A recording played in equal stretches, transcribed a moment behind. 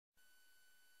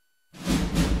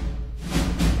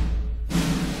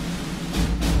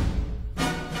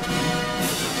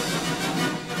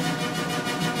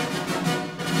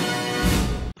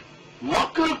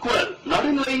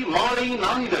நடுநிலை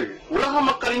நாளிதழ் உலக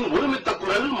மக்களின் ஒருமித்த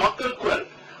குரல் மக்கள் குரல்.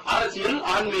 அரசியல்,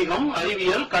 ஆன்மீகம்,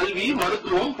 அறிவியல், கல்வி,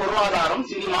 மருத்துவம், பொருளாதாரம்,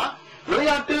 சினிமா,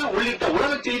 விளையாட்டு உள்ளிட்ட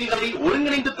உலக செய்திகளை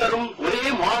ஒருங்கிணைந்து தரும் ஒரே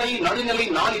மாலை நடுநிலை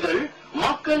நாளிதழ்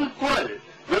மக்கள் குரல்.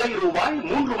 விலை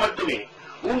 ₹3 மட்டுமே.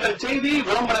 உங்கள் செய்தி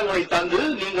விளம்பரங்களை தந்து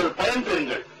நீங்கள்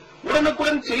பயன்பெறுங்கள்.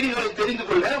 உடனுக்குடன் செய்திகளை தெரிந்து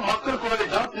கொள்ள மக்கள்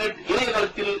குரல்.net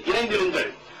இணையதளத்தில் இணைந்திருங்கள்.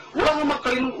 உலக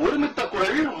மக்களின் ஒருமித்த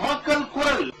குரல் மக்கள்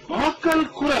குரல். மக்கள்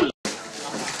குரல்.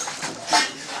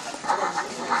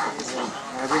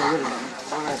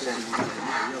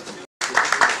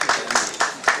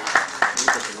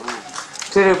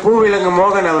 திரு பூவிலங்கு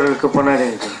மோகன் அவர்களுக்கு பொன்னாடை.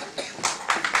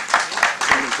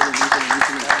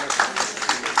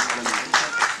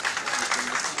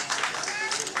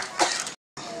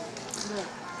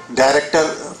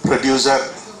 டைரக்டர், ப்ரொடியூசர்,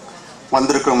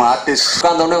 வந்திருக்கும் ஆர்டிஸ்ட்,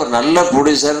 உட்கார்ந்தோடனே ஒரு நல்ல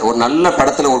ப்ரொடியூசர், ஒரு நல்ல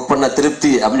படத்துல ஒர்க் பண்ண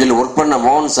திருப்தி அப்படின்னு சொல்லி ஒர்க் பண்ண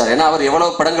மோகன் சார். ஏன்னா அவர்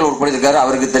எவ்வளவு படங்கள் ஒர்க் பண்ணியிருக்காரு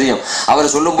அவருக்கு தெரியும்.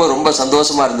 அவர் சொல்லும்போது ரொம்ப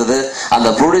சந்தோஷமா இருந்தது. அந்த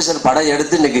ப்ரொடியூசர் படம்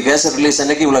எடுத்து இன்னைக்கு கேசட் ரிலீஸ்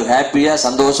அன்னைக்கு இவ்வளவு ஹாப்பியா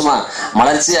சந்தோஷமா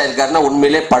மலர்ச்சியா இருக்காருன்னா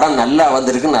உண்மையிலே படம் நல்லா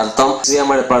வந்திருக்குன்னு அர்த்தம்.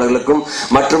 இசையமைப்பாளர்களுக்கும்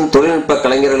மற்றும் தொழில்நுட்ப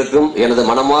கலைஞர்களுக்கும் எனது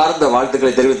மனமார்ந்த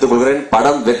வாழ்த்துக்களை தெரிவித்துக் கொள்கிறேன்.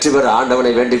 படம் வெற்றி பெற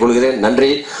ஆண்டவனை வேண்டிக் கொள்கிறேன்.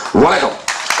 நன்றி, வணக்கம்.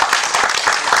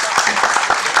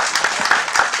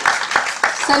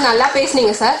 சார் நல்லா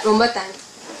பேசுனீங்க சார், ரொம்ப தேங்க்ஸ்.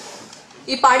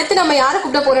 இப்ப அடுத்து நம்ம யாரை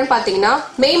கூப்பிட போறோம்னு பாத்தீங்கன்னா,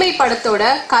 மெய்மை படத்தோட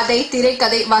கதை,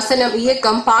 திரைக்கதை, வசனம்,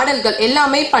 இயக்கம், பாடல்கள்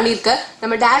எல்லாமே பண்ணிருக்க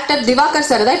நம்ம டைரக்டர் திவாகர்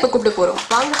சார் தான் இப்ப கூப்பிட போறோம்.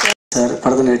 வாங்க சார். சார்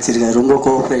படத்தில் நடிச்சிருக்காரு, ரொம்ப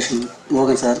கோஆபரேஷன்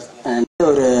மோகன் சார்.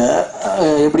 ஒரு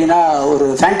எப்படின்னா ஒரு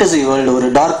ஃபேண்டசி வேர்ல்டு, ஒரு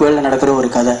டார்க் வேர்ல்டு நடக்கிற ஒரு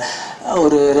கதை.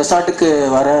 ஒரு ரெசார்ட்டுக்கு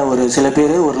வர ஒரு சில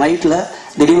பேர் ஒரு நைட்டில்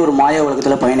திடீர்னு ஒரு மாய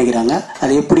உலகத்தில் பயணிக்கிறாங்க.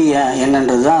 அது எப்படி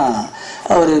என்னன்றது தான்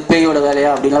ஒரு பேயோட வேலையா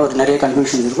அப்படின்லாம் ஒரு நிறைய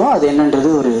கன்ஃபியூஷன் இருக்கும். அது என்னன்றது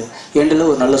ஒரு எண்டில்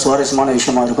ஒரு நல்ல சுவாரஸ்யமான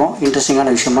விஷயமா இருக்கும்,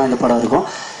 இன்ட்ரெஸ்டிங்கான விஷயமா இந்த படம் இருக்கும்.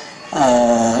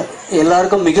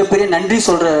 எல்லாருக்கும் மிகப்பெரிய நன்றி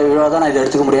சொல்கிற விழா தான் நான் இதை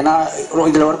எடுத்துக்க முடியும். ஏன்னா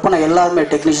இதில் ஒர்க் பண்ண எல்லாருமே,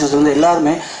 டெக்னீஷியன்ஸ் வந்து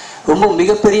எல்லாருமே ரொம்ப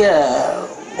மிகப்பெரிய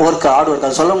ஒர்க், ஹார்ட் ஒர்க்,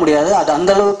 அது சொல்ல முடியாது. அது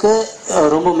அந்த அளவுக்கு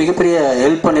ரொம்ப மிகப்பெரிய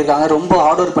ஹெல்ப் பண்ணியிருக்காங்க, ரொம்ப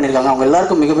ஹார்ட் ஒர்க் பண்ணியிருக்காங்க. அவங்க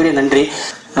எல்லாருக்கும் மிகப்பெரிய நன்றி.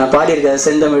 பாடியிருக்காரு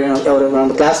செந்தமிழ், அவர்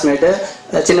நம்ம கிளாஸ்மேட்டு,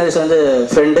 சின்ன வயசுல வந்து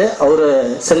ஃப்ரெண்டு. அவர்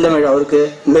செந்தமிழ், அவருக்கு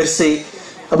மெர்சி.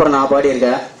 அப்புறம் நான்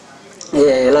பாடியிருக்கேன்.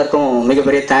 எல்லாருக்கும்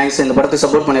மிகப்பெரிய தேங்க்ஸ். இந்த படத்துக்கு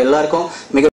சப்போர்ட் பண்ண எல்லாருக்கும்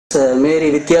மிக மேரி,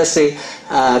 வித்யாஸ்ரீ,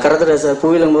 கரதர சார்,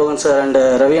 பூவிலங்கு மோகன் சார் அண்ட்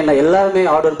ரவி அண்ணா எல்லாருமே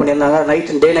ஹார்ட் ஒர்க் பண்ணியிருந்தாங்க.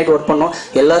 டே நைட் ஒர்க் பண்ணோம்.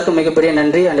 எல்லாருக்கும் மிகப்பெரிய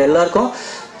நன்றி. அண்ட் எல்லாருக்கும்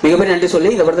மிகப்பெரிய நன்றி சொல்லி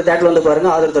இந்த படத்தை தேட்டரில் வந்து பாருங்க,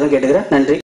 ஆதரவு தரும் கேட்டுக்கிறேன்.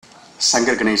 நன்றி.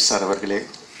 சங்கர் கணேஷ் சார் அவர்களே.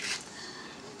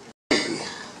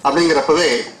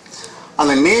 அப்படிங்கிறப்பவே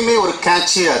அந்த நேமே ஒரு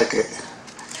கேட்சியா இருக்கு.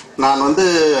 நான் வந்து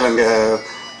அங்கே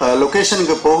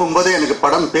லொக்கேஷனுக்கு போகும்போதே எனக்கு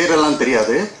படம் பேரெல்லாம்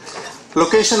தெரியாது.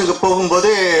 லொக்கேஷனுக்கு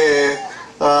போகும்போதே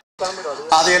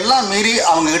அதையெல்லாம் மீறி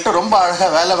அவங்க கிட்ட ரொம்ப அழகா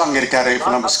வேலை வாங்கியிருக்காரு. இப்போ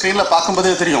நம்ம ஸ்க்ரீன்ல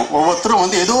பார்க்கும்போதே தெரியும், ஒவ்வொருத்தரும்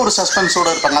வந்து ஏதோ ஒரு சஸ்பென்ஸோட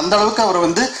இருப்பாங்க. அந்த அளவுக்கு அவர்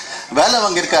வந்து வேலை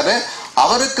வாங்கியிருக்காரு.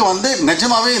 அவருக்கு வந்து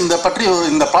நிஜமாவே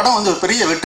இந்த படம் வந்து ஒரு பெரிய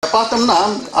வெற்றி. பார்த்தோம்னா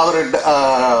அவர்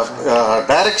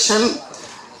டைரக்ஷன்,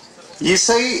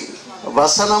 இசை,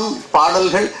 வசனம்,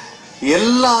 பாடல்கள்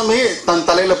எல்லாமே தன்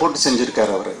தலையில போட்டு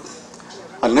செஞ்சிருக்காரு.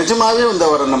 அவர் நிஜமாவே வந்து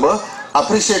அவரை நம்ம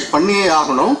அப்ரிஷியேட் பண்ணியே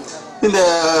ஆகணும். இந்த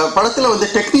படத்துல வந்து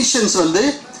டெக்னீஷியன்ஸ் வந்து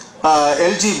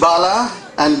LG Bala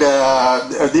and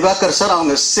Diwakar sir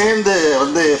அவங்க சேர்ந்து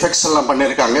வந்து எஃபெக்ட்ஸ் எல்லாம்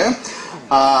பண்ணியிருக்காங்க,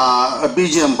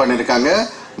 பிஜிஎம் பண்ணியிருக்காங்க.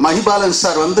 மஹிபாலன்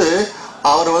சார் வந்து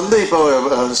அவர் வந்து இப்போ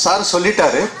சார்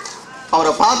சொல்லிட்டாரு,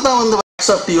 அவரை பார்த்தா வந்து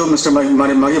மிஸ்டர்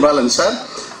மஹிபாலன் சார்.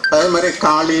 அதே மாதிரி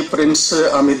காளி, பிரின்ஸ்,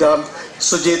 அமிதாப்,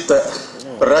 சுஜித்,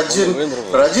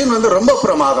 ரஜின் வந்து ரொம்ப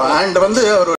பிரமாதம். அண்ட் வந்து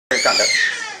அவர் இருக்காங்க.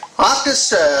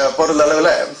 ஆர்டிஸ்ட் பொறுத்த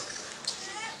அளவில்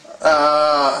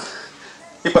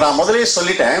இப்ப நான் முதலே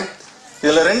சொல்லிட்டேன்,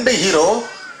 இதுல 2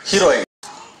 ஹீரோயின்.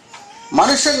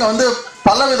 மனுஷங்க வந்து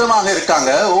பல விதமாக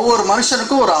இருக்காங்க. ஒவ்வொரு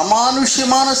மனுஷனுக்கும் ஒரு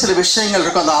அமானுஷ்யமான சில விஷயங்கள்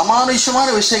இருக்கும். அந்த அமானுஷ்யமான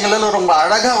விஷயங்கள் ரொம்ப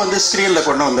அழகா வந்து ஸ்கிரீன்ல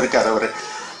கொண்டு வந்திருக்காரு அவரு.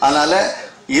 அதனால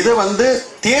இதை வந்து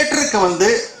தியேட்டருக்கு வந்து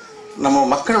நம்ம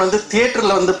மக்கள் வந்து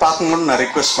தியேட்டர்ல வந்து பார்க்கணும்னு நான்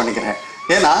ரெக்வெஸ்ட் பண்ணிக்கிறேன்.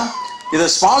 ஏன்னா இதை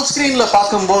ஸ்மால் ஸ்கிரீன்ல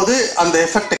பார்க்கும்போது அந்த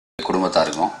எஃபெக்ட் குடும்பத்தா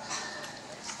இருக்கும்.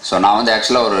 ஸோ நான் வந்து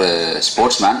ஆக்சுவலாக ஒரு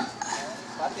ஸ்போர்ட்ஸ் மேன்.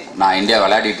 நான் இந்தியா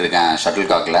விளையாடிட்டு இருக்கேன் ஷட்டில்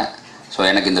காக்கில். ஸோ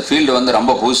எனக்கு இந்த ஃபீல்டு வந்து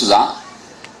ரொம்ப புதுசு தான்.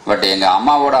 பட் எங்கள்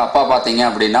அம்மாவோட அப்பா பார்த்தீங்க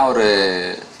அப்படின்னா ஒரு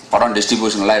படம்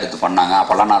டிஸ்ட்ரிபியூஷன்லாம் எடுத்து பண்ணாங்க.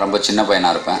 அப்போல்லாம் நான் ரொம்ப சின்ன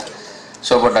பையனாக இருப்பேன்.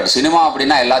 ஸோ பட் அது சினிமா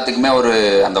அப்படின்னா எல்லாத்துக்குமே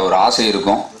ஒரு ஆசை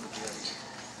இருக்கும்.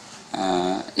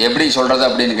 எப்படி சொல்கிறது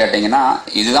அப்படின்னு கேட்டிங்கன்னா,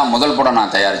 இதுதான் முதல் படம்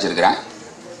நான் தயாரிச்சிருக்கிறேன்.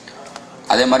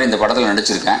 அதே மாதிரி இந்த படத்தில்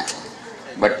நடிச்சிருக்கேன்.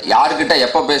 பட் யாருக்கிட்ட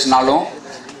எப்போ பேசினாலும்,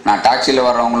 நான் டாக்ஸியில்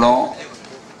வர்றவங்களும்,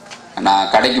 நான்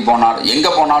கடைக்கு போனாலும்,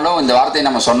 எங்கே போனாலும் இந்த வார்த்தையை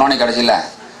நம்ம சொன்னோன்னே கடைசியில்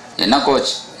என்ன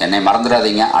கோச் என்னை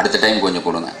மறந்துடாதீங்க, அடுத்த டைம் கொஞ்சம்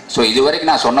கொடுங்க. ஸோ இது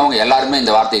வரைக்கும் நான் சொன்னவங்க எல்லாருமே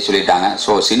இந்த வார்த்தையை சொல்லிட்டாங்க.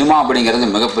 ஸோ சினிமா அப்படிங்கிறது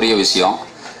மிகப்பெரிய விஷயம்.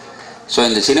 ஸோ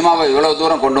இந்த சினிமாவை இவ்வளவு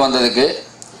தூரம் கொண்டு வந்ததுக்கு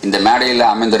இந்த மேடையில்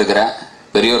அமைந்திருக்கிற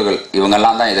பெரியோர்கள்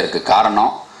இவங்கெல்லாம் தான் இதற்கு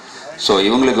காரணம். ஸோ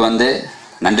இவங்களுக்கு வந்து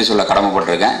நன்றி சொல்ல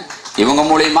கடமைப்பட்டிருக்கேன். இவங்க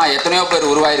மூலியமா எத்தனையோ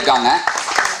பேர் உருவாயிருக்காங்க.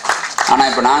 ஆனால்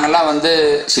இப்போ நாங்கள்லாம் வந்து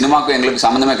சினிமாவுக்கு எங்களுக்கு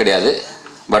சம்மந்தமே கிடையாது.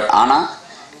 பட் ஆனால்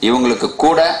இவங்களுக்கு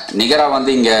கூட நிகராக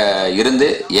வந்து இங்கே இருந்து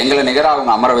எங்களை நிகராக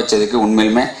அவங்க அமர வச்சதுக்கு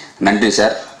உண்மையிலுமே நன்றி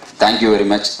சார். Thank you very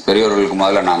much. பெரியவர்களுக்கு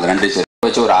முதல்ல நான் அந்த நன்றி சார்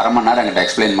வச்சு ஒரு 1/2 மணி நேரம் என்கிட்ட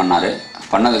எக்ஸ்பிளைன்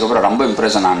பண்ணதுக்கப்புறம் ரொம்ப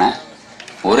இம்ப்ரெஷன் ஆனேன்.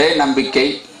 ஒரே நம்பிக்கை,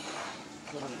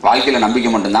 வாழ்க்கையில் நம்பிக்கை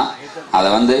மட்டும்தான். அதை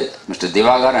வந்து மிஸ்டர்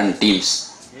திவாகர் அண்ட் டீம்ஸ்,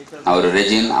 அவர்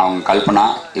ரெஜின், அவங்க கல்பனா,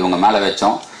 இவங்க மேலே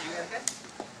வச்சோம்.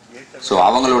 ஸோ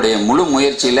அவங்களுடைய முழு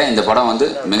முயற்சியில் இந்த படம் வந்து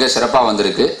மிக சிறப்பாக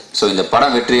வந்திருக்கு. ஸோ இந்த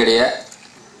படம் வெற்றியடைய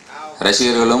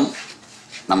ரசிகர்களும்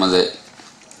நமது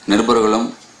நிருபர்களும்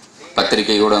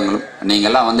பத்திரிகை ஊடகங்களும்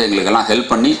நீங்கள்லாம் வந்து எங்களுக்கெல்லாம்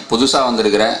ஹெல்ப் பண்ணி புதுசாக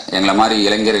வந்திருக்கிற எங்களை மாதிரி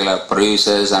இளைஞர்களை,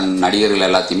 ப்ரொடியூசர்ஸ் அண்ட் நடிகர்கள்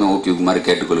எல்லாத்தையுமே ஊக்குவிக்குமாறு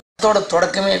கேட்டுக்கொள்ளும்.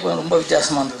 தொடக்கமே ரொம்ப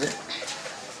வித்தியாசமாக இருந்தது.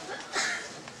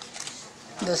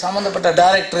 இந்த சம்மந்தப்பட்ட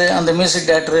டைரக்டரு, அந்த மியூசிக்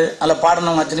டைரக்டரு, அதில்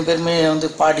பாடினவங்க அத்தனை பேருமே வந்து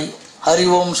பாடி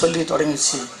ஹரிவோம் சொல்லி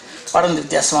தொடங்கிச்சு. படம்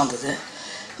வித்தியாசமாக இருந்தது.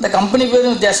 இந்த கம்பெனி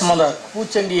பேரும் வித்தியாசமாக தான் இருக்குது.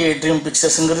 பூச்செண்டி ட்ரீம்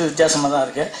பிக்சர்ஸுங்கிறது வித்தியாசமாக தான்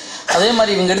இருக்குது. அதே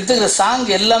மாதிரி இவங்க எடுத்துக்கிற சாங்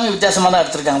எல்லாமே வித்தியாசமாக தான்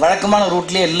எடுத்திருக்காங்க. வழக்கமான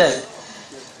ரூட்லேயே இல்லை, அது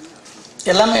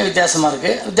எல்லாமே வித்தியாசமாக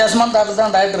இருக்குது. வித்தியாசமான தாட்டு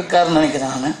தான் டைரக்டர் இருக்காருன்னு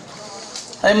நினைக்கிறேன் நான்.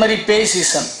 அதே மாதிரி பேய்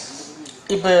சீசன்,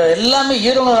 இப்போ எல்லாமே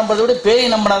ஹீரோனை நம்புறதை விட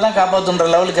பேய் நம்பினா தான் காப்பாற்றுன்ற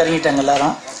லெவலுக்கு இறங்கிட்டாங்க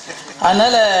எல்லாரும்.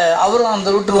 அதனால் அவரும்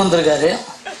அந்த ரூட்டுக்கு வந்திருக்காரு.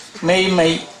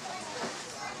 மெய்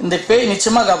இந்த பேய்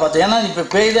நிச்சயமாக காப்பாற்றும். ஏன்னா இப்போ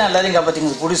பேய் தான் எல்லாரையும்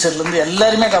காப்பாற்றிங்குது, ப்ரொடியூசர்லேருந்து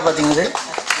எல்லாருமே காப்பாற்றிங்குது.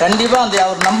 கண்டிப்பாக அந்த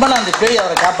அவர் நம்பின அந்த பேய்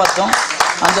அவரை காப்பாற்றும்.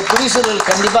 அந்த ப்ரொடியூசர்கள்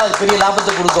கண்டிப்பாக அது பெரிய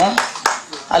லாபத்தை கொடுக்கும்.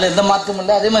 அதில் எந்த மாற்றமும்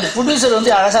இல்லை. அதே மாதிரி ப்ரொடியூசர்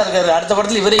வந்து அழகாக இருக்காரு. அடுத்த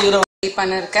படத்தில் இவரே ஹீரோ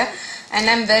பண்ணிருக்கேன். and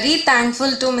I'm very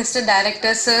thankful to Mr.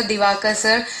 Director sir, Divakar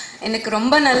sir. எனக்கு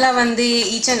ரொம்ப நல்லா வந்து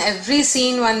ஈச் அண்ட் எவ்ரி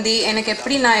சீன் வந்து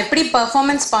எனக்கு நான் எப்படி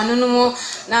பெர்ஃபார்மன்ஸ் பண்ணணுமோ,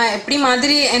 நான் எப்படி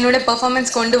மாதிரி என்னோட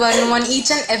பெர்ஃபார்மன்ஸ் கொண்டு வரணுமோன்னு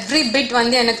ஈச் அண்ட் எவ்ரி பிட்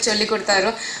வந்து எனக்கு சொல்லி கொடுத்தாரு.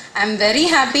 I am very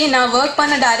happy. நான் ஒர்க்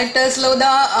பண்ண டைரக்டர்ஸ்ல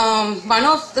தான் one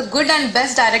of the good and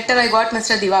best director I got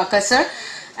mister Diwakar sir.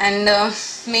 and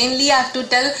mainly I have to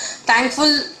tell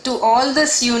thankful to all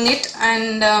this unit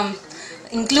and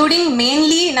including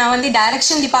mainly நான் வந்து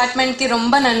direction டிபார்ட்மெண்ட்க்கு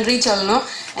ரொம்ப நன்றி சொல்லணும்.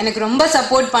 எனக்கு ரொம்ப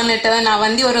சப்போர்ட் பண்ணிட்டு, நான்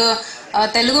வந்து ஒரு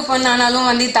தெலுங்கு பொண்ணானாலும்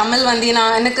வந்து தமிழ் வந்து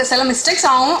எனக்கு சில மிஸ்டேக்ஸ்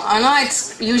ஆகும், ஆனால் it's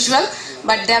usual.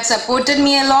 But they have supported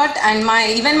me a lot and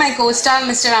even my co-star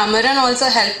mister Amaran also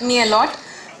help me a lot.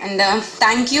 And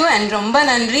thank you and ரொம்ப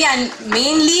நன்றி. And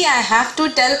mainly I have to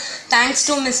tell thanks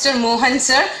to mister மோகன்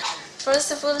sir. First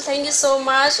of all, thank you so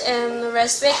much and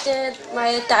respected my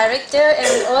director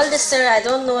and all the sir. I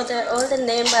don't know all the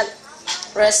name, but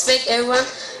respect everyone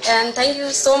and thank you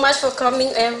so much for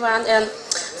coming, everyone. And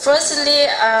firstly,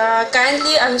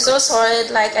 kindly, I'm so sorry.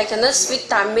 Like I cannot speak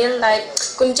Tamil. Like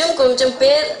kumjum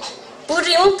pe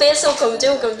purium pe so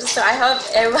kumjum. So I hope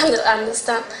everyone will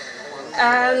understand.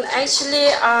 And actually,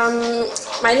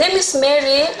 my name is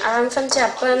Mary. I'm from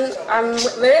Japan. I'm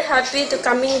very happy to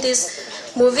coming this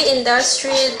movie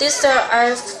industry. This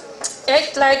I've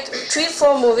act like 3-4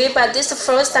 movie, but this is the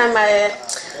first time I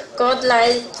got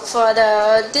like for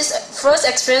this first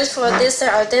experience for this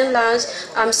Alten launch.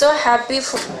 I'm so happy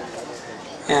for.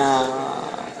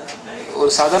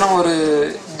 ஒரு சாதாரண ஒரு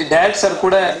director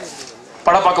கூட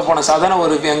படம் பார்க்க போனேன். சாதாரண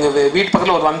ஒரு எங்கள் வீட்டு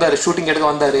பக்கத்தில் ஒரு வந்தார், ஷூட்டிங் எடுக்க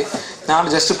வந்தார்.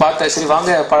 நானும் ஜஸ்ட்டு பார்த்தேன், சரி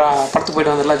வாங்க படத்துக்கு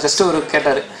போயிட்டு வந்துடலாம் ஜஸ்ட்டு ஒரு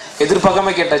கேட்டார்.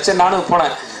 எதிர்பார்க்காம கேட்டார். சரி நானும்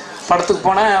போனேன், படத்துக்கு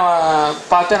போனேன்,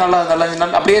 பார்த்தேன். நல்லா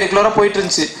அப்படியே ரெகுலராக போயிட்டு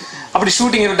இருந்துச்சு. அப்படி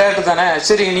ஷூட்டிங் டேரக்டர் தானே,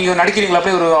 சரி நீங்கள் நடிக்கிறீங்களா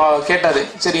அப்படியே ஒரு கேட்டார்.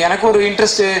 சரி எனக்கு ஒரு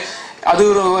இன்ட்ரெஸ்ட்டு, அது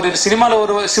ஒரு சினிமாவில்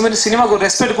ஒரு சினிமாவுக்கு ஒரு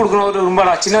ரெஸ்பெக்ட் கொடுக்கணும், ஒரு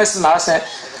ரொம்ப சின்ன வயசுல ஆசை.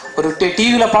 ஒரு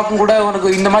டிவியில் பார்க்கும் கூட உனக்கு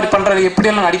இந்த மாதிரி பண்ணுறாரு,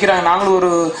 எப்படியெல்லாம் நடிக்கிறாங்க,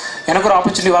 நாங்களும் எனக்கு ஒரு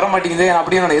ஆப்பர்ச்சுனிட்டி வர மாட்டேங்குது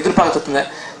அப்படின்னு நான் எதிர்பார்த்துட்டு இருந்தேன்.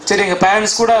 சரி எங்கள்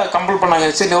பேரண்ட்ஸ் கூட கம்பல் பண்ணாங்க.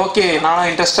 சரி ஓகே, நானும்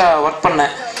இன்ட்ரெஸ்டாக ஒர்க்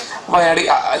பண்ணேன்.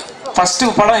 ஃபஸ்ட்டு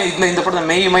படம் இந்த படம்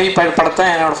மெய் படத்தை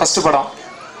என்னோட ஃபஸ்ட்டு படம்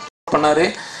பண்ணாரு.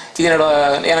 இது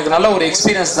எனக்கு நல்ல ஒரு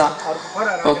எக்ஸ்பீரியன்ஸ் தான்.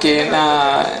 ஓகே,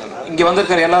 நான் இங்கே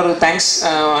வந்திருக்கிற எல்லாரும் தேங்க்ஸ்.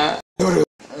 ஒரு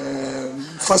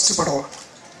ஃபர்ஸ்ட் படம்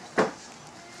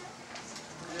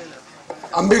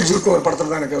அம்பேர் ஜூட்னு ஒரு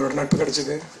படத்தில் தான் எனக்கு ஒரு நட்பு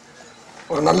கிடைச்சிது.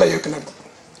 ஒரு நல்ல இயக்குனர்,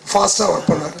 ஃபாஸ்ட்டாக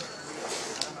ஒர்க் பண்ணார்.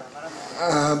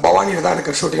 பவானியில் தான்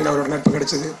எனக்கு ஷூட்டிங்கில் அவரோட நட்பு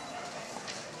கிடைச்சிது.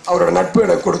 அவரோட நட்பு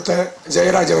எனக்கு கொடுத்த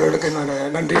ஜெயராஜ் அவர்களுக்கு நான்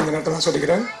நன்றி இந்த நேரத்தில் நான்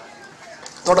சொல்லிக்கிறேன்.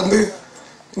 தொடர்ந்து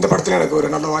இந்த படத்தில் எனக்கு ஒரு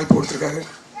நல்ல வாய்ப்பு கொடுத்துருக்காரு.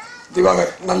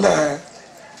 திவாகர்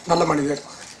நல்ல மனிதர்,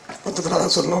 மொத்தத்தில்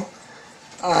தான் சொல்லணும்.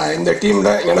 இந்த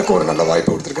டீமில் எனக்கு ஒரு நல்ல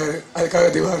வாய்ப்பு கொடுத்துருக்காரு. அதுக்காக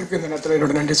திவாகருக்கு இந்த நேரத்தில்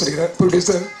என்னோட நன்றி சொல்லிக்கிறேன்.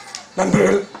 ப்ரொடியூசர்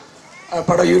நண்பர்கள்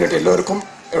பட யூனிட் எல்லோருக்கும்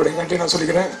என்னுடைய நன்றி நான்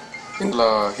சொல்லிக்கிறேன். இதில்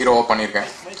ஹீரோவாக பண்ணியிருக்கேன்.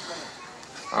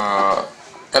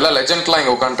 எல்லா லெஜண்ட்லாம்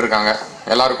இங்கே உட்காந்துருக்காங்க.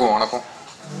 எல்லாருக்கும் வணக்கம்.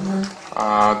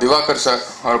 திவாகர் சார்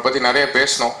அவரை பற்றி நிறைய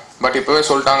பேசணும், பட் இப்போவே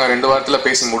சொல்லிட்டாங்க 2 வாரத்தில்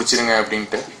பேசி முடிச்சிருங்க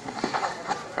அப்படின்ட்டு.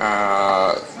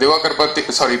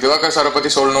 திவாகர் சாரை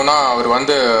பற்றி சொல்லணும்னா அவர்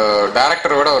வந்து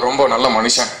டைரக்டரை விட ரொம்ப நல்ல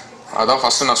மனுஷன். அதான்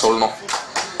ஃபஸ்ட்டு நான் சொல்லணும்.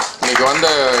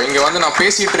 இங்கே வந்து நான்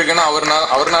பேசிகிட்டு இருக்கேன்னா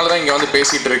அவர்னால தான் இங்கே வந்து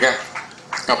பேசிகிட்டு இருக்கேன்.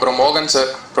 அப்புறம் மோகன் சார்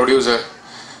ப்ரொடியூசர்,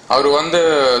 அவர் வந்து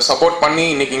சப்போர்ட் பண்ணி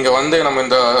இன்னைக்கு இங்கே வந்து நம்ம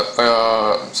இந்த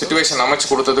சிச்சுவேஷன் அமைச்சு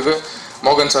கொடுத்ததுக்கு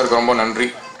மோகன் சாருக்கு ரொம்ப நன்றி.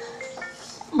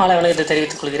 மாலை வணக்கத்தை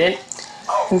தெரிவித்துக் கொள்கிறேன்.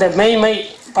 இந்த மெய்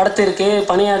படத்திற்கு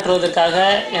பணியாற்றுவதற்காக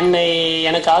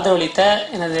எனக்கு ஆதரவளித்த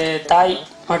எனது தாய்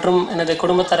மற்றும் எனது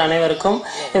குடும்பத்தார் அனைவருக்கும்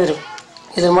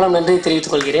இதன் மூலம் நன்றி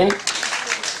தெரிவித்துக் கொள்கிறேன்.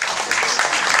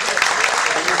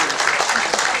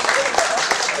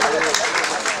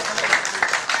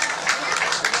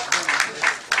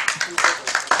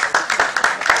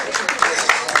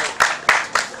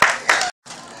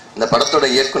 இந்த படத்தோட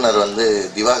இயக்குனர் வந்து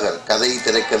திவாகர். கதை,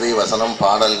 திரைக்கதை, வசனம்,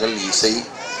 பாடல்கள், இசை,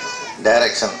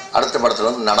 டைரக்ஷன், அடுத்த படத்தில்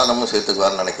வந்து நடனமும்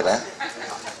சேர்த்துக்குவார்னு நினைக்கிறேன்.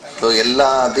 ஸோ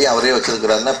எல்லாத்தையும் அவரே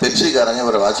வச்சிருக்கிறாருன்னா பெப்சிக்காரங்க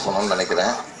இவரை வாட்ச் பண்ணணும்னு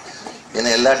நினைக்கிறேன்.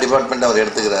 ஏன்னா எல்லா டிபார்ட்மெண்ட்டும் அவர்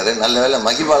எடுத்துக்கிறாரு. நல்ல வேலை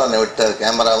மகிபாலனை விட்டார்,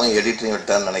 கேமராவும் எடிட்டரையும்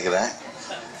விட்டார்னு நினைக்கிறேன்.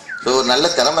 ஸோ நல்ல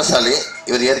திறமைசாலி.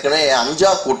 இவர் ஏற்கனவே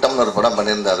அஞ்சா கூட்டம்னு ஒரு படம்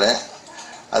பண்ணியிருந்தாரு.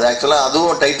 அது ஆக்சுவலாக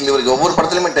அதுவும் டைட்டில் இவருக்கு ஒவ்வொரு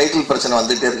படத்துலையுமே டைட்டில் பிரச்சனை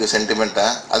வந்துகிட்டே இருக்குது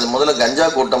சென்டிமெண்ட்டாக. அது முதல்ல கஞ்சா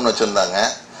கூட்டம்னு வச்சுருந்தாங்க.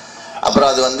 அப்புறம்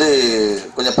அது வந்து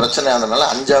கொஞ்சம் பிரச்சனை ஆனதுனால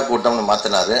அஞ்சா கூட்டம்னு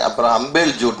மாற்றினார். அப்புறம்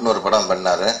அம்பேல் ஜூட்னு ஒரு படம்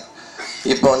பண்ணார்.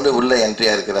 இப்போ வந்து உள்ள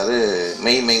என்ட்ரியாக இருக்கிறாரு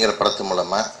மெய்ங்கிற படத்து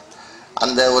மூலமாக.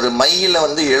 அந்த ஒரு மையில்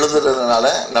வந்து எழுதுறதுனால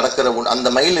நடக்கிற அந்த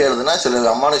மையில் எழுதுனா சில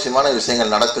அமானுஷ்யமான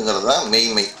விஷயங்கள் நடக்குங்கிறது தான்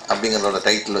மெய் அப்படிங்கிறதோட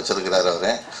டைட்டில் வச்சுருக்கிறாரு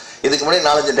அவர். இதுக்கு முன்னாடி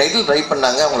 4-5 டைட்டில் ட்ரை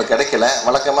பண்ணாங்க, அவங்களுக்கு கிடைக்கல.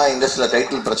 வழக்கமாக இண்டஸ்ட்ரியில்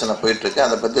டைட்டில் பிரச்சனை போயிட்டுருக்கு.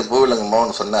 அதை பற்றி பூவிலங்கு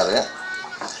மோகன் சொன்னார்.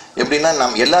 எப்படின்னா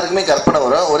எல்லாருக்குமே கற்பனை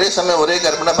வரும். ஒரே சமயம் ஒரே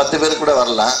கற்பனை 10 பேருக்கு கூட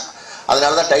வரலாம்.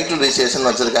 அதனால தான் டைட்டில் ரிஜிஸ்ட்ரேஷன்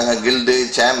வச்சுருக்காங்க. கில்டு,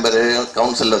 சேம்பரு,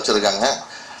 கவுன்சிலில் வச்சுருக்காங்க.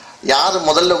 யார்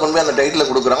முதல்ல கொண்டு போய் அந்த டைட்டில்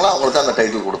கொடுக்குறாங்களோ அவங்களுக்கு தான் அந்த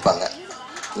டைட்டில் கொடுப்பாங்க.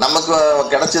 நமக்கு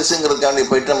கிடச்சிருச்சுங்கிறதுக்காண்டி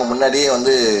போயிட்டு நம்ம முன்னாடியே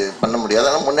வந்து பண்ண முடியாது.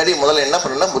 ஆனால் முன்னாடியே முதல்ல என்ன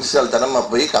பண்ணணும்னா புத்திசாலித்தனமாக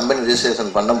போய் கம்பெனி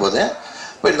ரிஜிஸ்ட்ரேஷன் பண்ணும்போது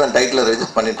போயிட்டு அந்த டைட்டில்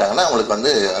ரெஜிஸ்டர் பண்ணிட்டாங்கன்னா அவங்களுக்கு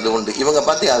வந்து அது உண்டு. இவங்க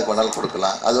பார்த்து யாருக்கு வேணாலும்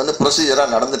கொடுக்கலாம். அது வந்து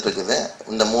ப்ரொசீஜராக நடந்துட்டுருக்குது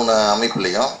இந்த 3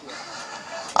 அமைப்புலேயும்.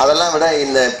 அதெல்லாம் விட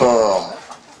இந்த இப்போது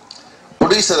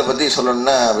ப்ரொடியூசரை பற்றி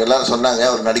சொல்லணும்னா எல்லாரும் சொன்னாங்க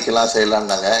அவர் நடிக்கலாம்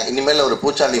செய்யலான்னாங்க. இனிமேல் ஒரு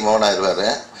பூச்சாண்டி மோகன் ஆயிடுவார்.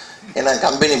 ஏன்னா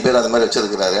கம்பெனி பேர் அது மாதிரி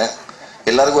வச்சுருக்கிறாரு.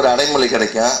 எல்லாருக்கும் ஒரு அடைமொழி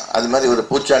கிடைக்கும். அது மாதிரி ஒரு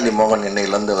பூச்சாண்டி மோகன்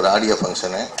இன்னையிலேருந்து ஒரு ஆடியோ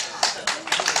ஃபங்க்ஷனு.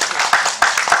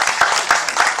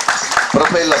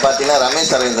 ப்ரொஃபைலில் பார்த்தீங்கன்னா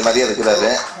ரமேஷ் அரவிந்த் மாதிரியே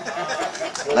இருக்கிறாரு,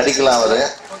 நடிக்கலாம் அவர்.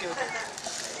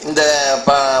 இந்த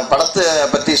படத்தை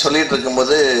பற்றி சொல்லிட்டு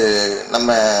இருக்கும்போது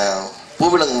நம்ம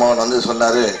பூவிலங்கு மோகன் வந்து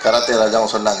சொன்னார், கராத்தே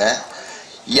ராஜாவும் சொன்னாங்க,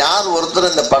 யார்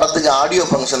ஒருத்தர் இந்த படத்துக்கு ஆடியோ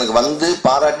ஃபங்க்ஷனுக்கு வந்து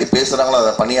பாராட்டி பேசுகிறாங்களோ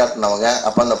அதை பணியாற்றினவங்க,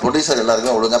 அப்போ அந்த ப்ரொடியூசர்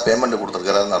எல்லாருக்குமே ஒழுங்காக பேமெண்ட்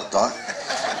கொடுத்துருக்காருன்னு அர்த்தம்.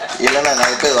 இல்லைன்னா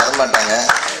நிறைய பேர் வரமாட்டாங்க.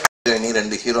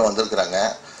 2 ஹீரோ வந்திருக்கிறாங்க.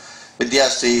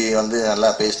 வித்யாஸ்ரீ வந்து நல்லா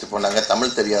பேசிட்டு போனாங்க.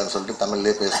 தமிழ் தெரியாதுன்னு சொல்லிட்டு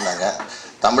தமிழ்லேயே பேசினாங்க.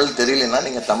 தமிழ் தெரியலன்னா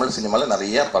நீங்கள் தமிழ் சினிமாவில்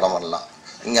நிறைய படம் பண்ணலாம்.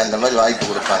 இங்கே அந்த மாதிரி வாய்ப்பு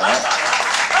கொடுப்பாங்க.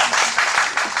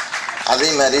 அதே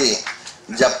மாதிரி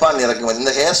ஜப்பான் இறக்குமதி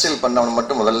இந்த ஹேர் ஸ்டைல் பண்ணவனை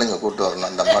மட்டும் முதல்ல இங்கே கூப்பிட்டு வரணும்.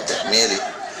 அந்த அம்மாக்கு மேரி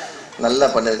நல்லா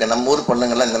பண்ணியிருக்கேன். நம்ம ஊர்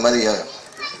பொண்ணுங்கள்லாம் இந்த மாதிரி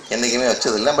என்றைக்குமே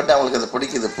வச்சதில்லை. பட் அவங்களுக்கு அது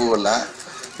பிடிக்குது பூவெல்லாம்.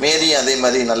 மேரி அதே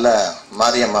மாதிரி நல்லா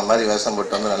மாரியம்மா மாதிரி வேஷம்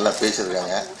போட்டு வந்து நல்லா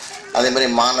பேசியிருக்காங்க. அதே மாதிரி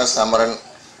மானஸ், அமரன்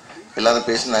எல்லோரும்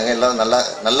பேசினாங்க. எல்லோரும்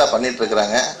நல்லா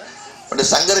பண்ணிகிட்ருக்குறாங்க. பட்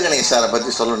சங்கர் கணேஷ் சாரை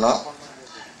பற்றி சொல்லணும்.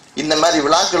 இந்த மாதிரி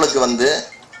விழாக்களுக்கு வந்து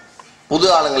புது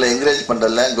ஆளுங்களை என்கரேஜ்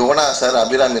பண்ணுறதில்ல. குணா சார்,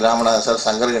 அபிராமி ராமநாதன் சார்,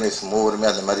 சங்கர் கணேஷ் மூவருமே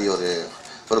அந்த மாதிரி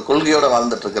ஒரு கொள்கையோடு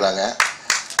வாழ்ந்துட்டுருக்குறாங்க.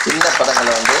 சின்ன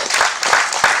படங்களை வந்து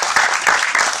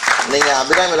நீங்கள்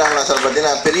அபிராமி ராமநாதன் சார்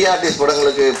பார்த்தீங்கன்னா பெரிய ஆர்டிஸ்ட்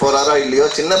படங்களுக்கு போகிறாரோ இல்லையோ,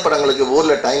 சின்ன படங்களுக்கு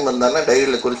ஊரில் டைம் இருந்தாருன்னா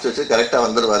டைரியில் குறித்து வச்சு கரெக்டாக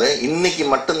வந்துடுவார். இன்றைக்கி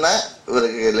மட்டும்தான்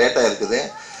இவருக்கு லேட்டாக இருக்குது.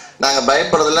 நாங்கள்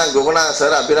பயப்படுறதெல்லாம் Guna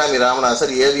sir, Abirami Ramanathan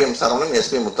sir, AVM Saravanan,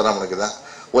 SP முத்துராமனுக்கு தான்.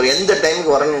 ஒரு எந்த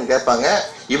டைமுக்கு வரணும்னு கேட்பாங்க.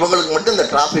 இவங்களுக்கு மட்டும் இந்த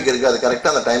டிராஃபிக் இருக்குது, அது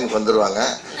கரெக்டாக அந்த டைமுக்கு வந்துடுவாங்க.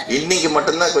 இன்றைக்கி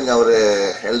மட்டும்தான் கொஞ்சம் அவர்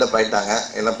ஹெல்டப் ஆகிட்டாங்க.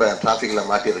 ஏன்னா இப்போ டிராஃபிக்கில்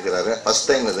மாட்டியிருக்கிறாரு, ஃபஸ்ட்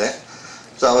டைம் இது.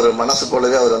 ஸோ அவர் மனசு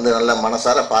போலவே அவர் வந்து நல்ல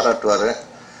மனசார பாராட்டுவார்.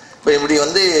 இப்போ இப்படி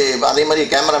வந்து அதே மாதிரி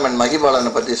கேமராமேன்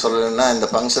மகிபாலனை பற்றி சொல்லணும்னா இந்த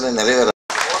ஃபங்க்ஷனு நிறைவேற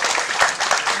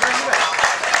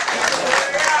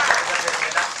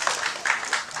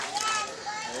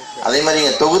அதே மாதிரி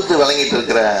இங்கே தொகுத்து வழங்கிட்டு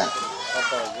இருக்கிற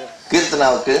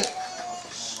கீர்த்தனாவுக்கு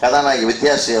கதாநாயகி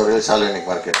வித்யாஸ்ரீ அவர்கள் சால்வை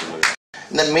இன்னைக்கு கேட்டுள்ளது.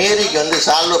 இந்த மேரிக்கு வந்து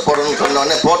சால்வை போடணும்னு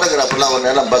சொன்னோடனே ஃபோட்டோகிராஃபர்லாம் ஒரு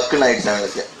நேரம் பக்குன்னு ஆயிடுச்சு.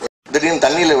 அவங்களுக்கு திடீர்னு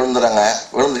தண்ணியில்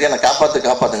விழுந்துட்டு என்னை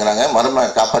காப்பாற்றுங்கிறாங்க. மருமை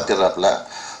காப்பாற்றிடுறாப்புல.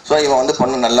 ஸோ ஸோ இவன் வந்து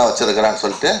பொண்ணு நல்லா வச்சுருக்கிறான்னு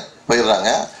சொல்லிட்டு போயிடுறாங்க.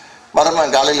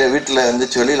 மறுநாள் காலையில் வீட்டில்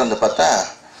இருந்துச்சு வெளியில் வந்து பார்த்தா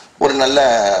ஒரு நல்ல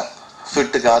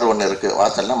ஸ்விஃப்ட் கார் ஒன்று இருக்குது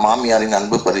வாசலில், மாமியாரின்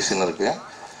அன்பு பரிசுன்னு இருக்குது.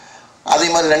 அதே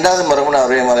மாதிரி ரெண்டாவது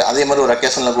மறுமணம் அதே மாதிரி ஒரு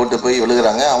அக்கேஷனில் கூட்டு போய்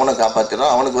விழுகிறாங்க. அவனை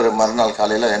காப்பாற்றிடும். அவனுக்கு ஒரு மறுநாள்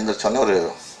காலையில் எழுந்திரிச்சோன்னே ஒரு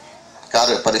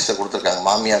கார் பரிசை கொடுத்துருக்காங்க,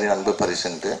 மாமியாரின் அன்பு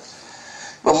பரிசுன்ட்டு.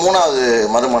 இப்போ மூணாவது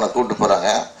மருமனை கூப்பிட்டு போகிறாங்க.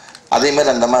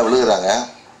 அதேமாரி அந்த அம்மா விழுகிறாங்க.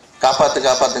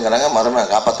 காப்பாற்றுங்கிறாங்க.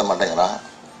 மருமன் காப்பாற்ற மாட்டேங்கிறான்.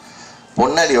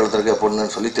 பொன்னாடி வளர்த்துருக்க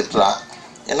பொண்ணுன்னு சொல்லி திட்டுறான்.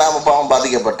 ஏன்னா அவன் பாவம்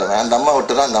பாதிக்கப்பட்டவன். அந்த அம்மா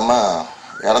விட்டுறான். அந்த அம்மா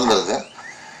இறந்துருது.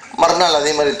 மறுநாள்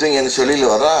அதே மாதிரி தூங்கி எனக்கு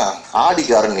வெளியில் வர்றான்.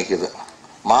 ஆடிக்காரன் நிற்குது,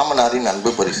 மாமனாரின் அன்பு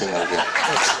பரிசுன்னு இருக்கு.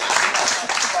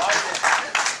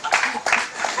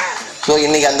 ஸோ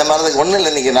இன்னைக்கு அந்த மாதிரி ஒன்றும்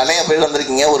இல்லை. இன்னைக்கு நிறைய பேர்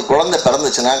வந்திருக்கீங்க. ஒரு குழந்தை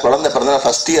பிறந்துச்சுன்னா, குழந்தை பிறந்தா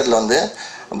ஃபர்ஸ்ட் இயரில் வந்து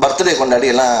பர்த்டே கொண்டாடி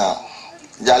எல்லாம்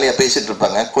ஜாலியாக பேசிகிட்டு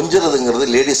இருப்பாங்க. கொஞ்சுறதுங்கிறது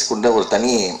லேடிஸ்க்கு உண்ட ஒரு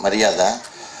தனி மரியாதை.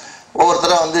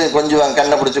 ஒவ்வொருத்தராக வந்து கொஞ்சுவாங்க,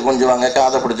 கண்ணை பிடிச்சி கொஞ்சுவாங்க,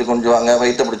 காதை பிடிச்சி கொஞ்சுவாங்க,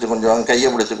 வயிற்றை பிடிச்சி கொஞ்சுவாங்க, கையை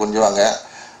பிடிச்சி கொஞ்சுவாங்க.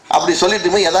 அப்படி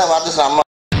சொல்லிட்டு போய் எதாவது வார்த்தை அம்மா